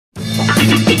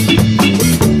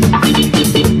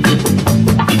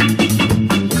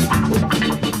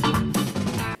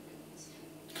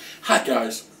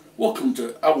Welcome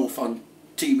to Owl Fan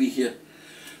TV here,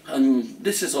 and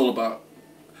this is all about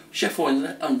Sheffield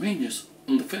Wednesday and Rangers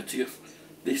on the 30th,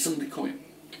 this Sunday coming.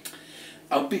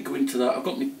 I'll be going to that. I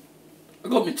got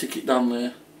my ticket down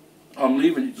there. I'm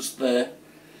leaving it just there.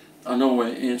 I know where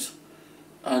it is,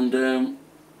 and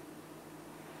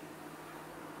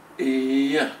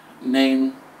yeah,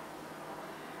 then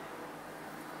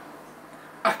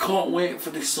I can't wait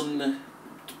for this Sunday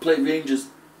to play Rangers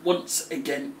once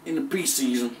again in the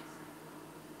pre-season.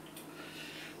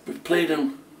 We've played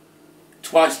them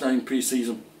twice now in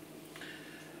pre-season.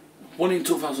 One in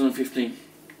 2015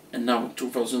 and now in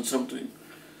 2017.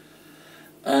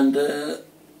 And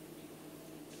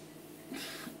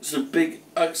it's a big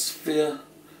atmosphere.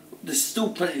 There's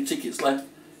still plenty of tickets left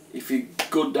if you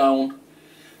go down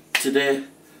today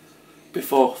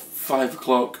before 5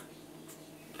 o'clock.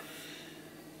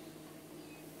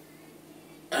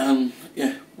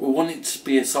 Yeah, we want it to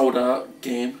be a sold out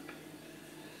game.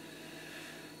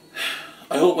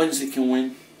 I hope Wednesday can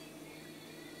win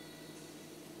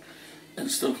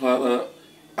and stuff like that.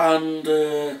 And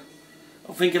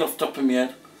I'm thinking off the top of my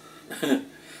head,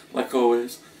 like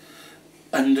always.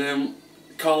 And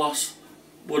Carlos,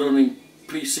 we're on in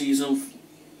pre-season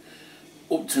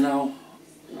up to now.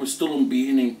 We're still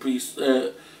unbeaten in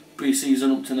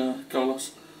pre-season up to now,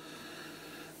 Carlos.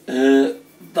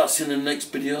 That's in the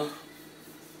next video.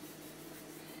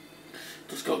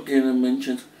 Just got getting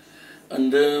mentioned.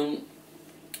 And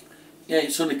yeah,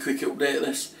 it's only a quick update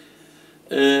this.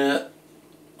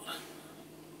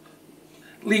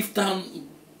 Leave down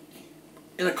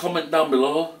in a comment down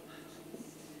below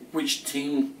which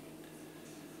team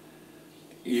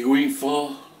you're going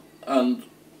for and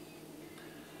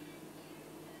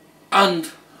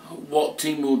what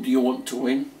team do you want to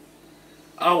win.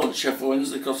 I want Sheffield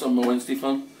Wednesday because I'm a Wednesday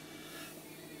fan.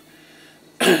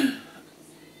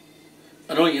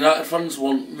 I know United fans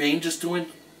want Rangers to win.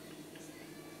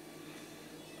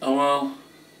 Oh well,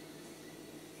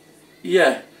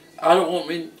 yeah, I don't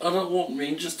want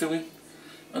Rangers to win.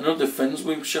 I know they're friends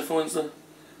with Sheffield Wednesday.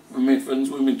 We made friends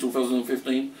with them in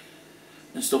 2015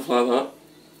 and stuff like that.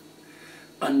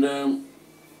 And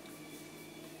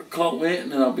I can't wait,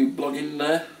 and then I'll be blogging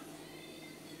there.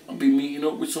 I'll be meeting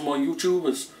up with some more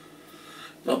YouTubers.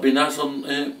 That'd be nice on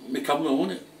my camera,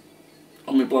 wouldn't it?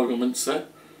 On my blog, I meant to say.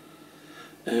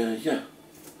 Yeah.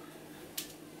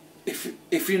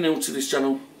 If you're new to this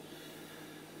channel,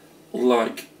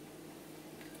 like,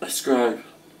 subscribe,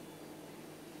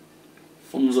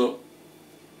 thumbs up,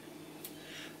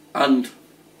 and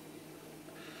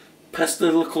press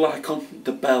the little icon,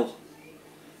 the bell,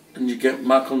 and you get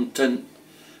my content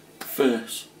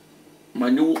first. My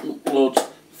new uploads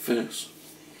first.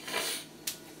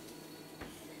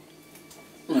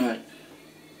 Right.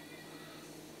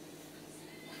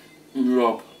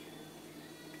 Rob.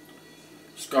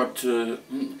 Subscribe to...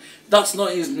 That's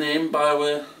not his name, by the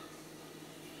way.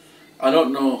 I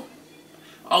don't know.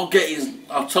 I'll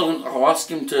ask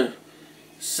him to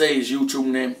say his YouTube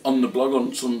name on the blog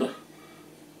on Sunday.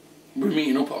 We're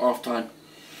meeting up at half time.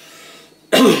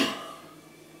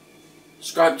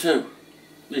 Subscribe to.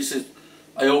 This is...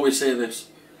 I always say this.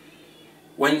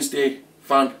 Wednesday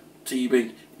Fan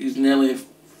TV is nearly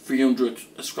 300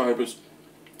 subscribers.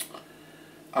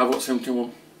 I've got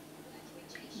 71.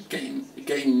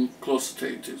 Getting close to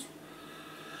 80.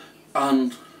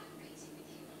 And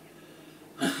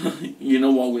you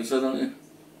know what we said, don't you?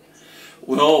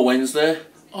 We're all Wednesday,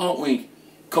 aren't we?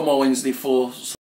 Come on Wednesday for